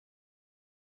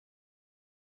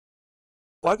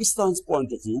Pakistan's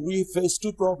point of view, we face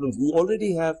two problems. We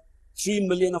already have 3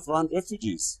 million Afghan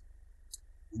refugees.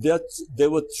 There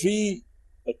were three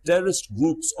terrorist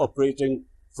groups operating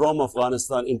from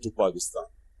Afghanistan into Pakistan.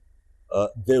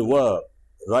 There were,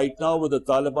 right now with the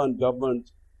Taliban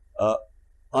government,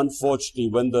 unfortunately,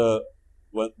 when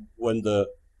the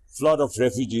flood of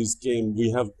refugees came,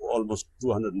 we have almost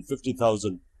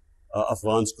 250,000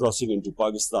 Afghans crossing into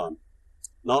Pakistan.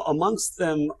 Now, amongst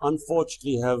them,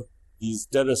 unfortunately, have these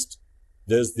terrorists.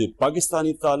 There's the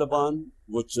Pakistani Taliban,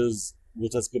 which has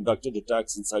conducted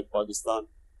attacks inside Pakistan.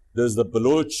 There's the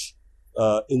Baloch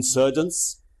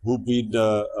insurgents who've been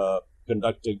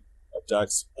conducting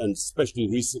attacks, and especially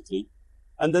recently.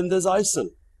 And then there's ISIL.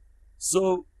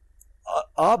 So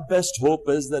our best hope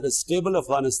is that a stable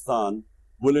Afghanistan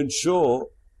will ensure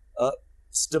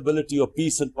stability or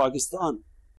peace in Pakistan.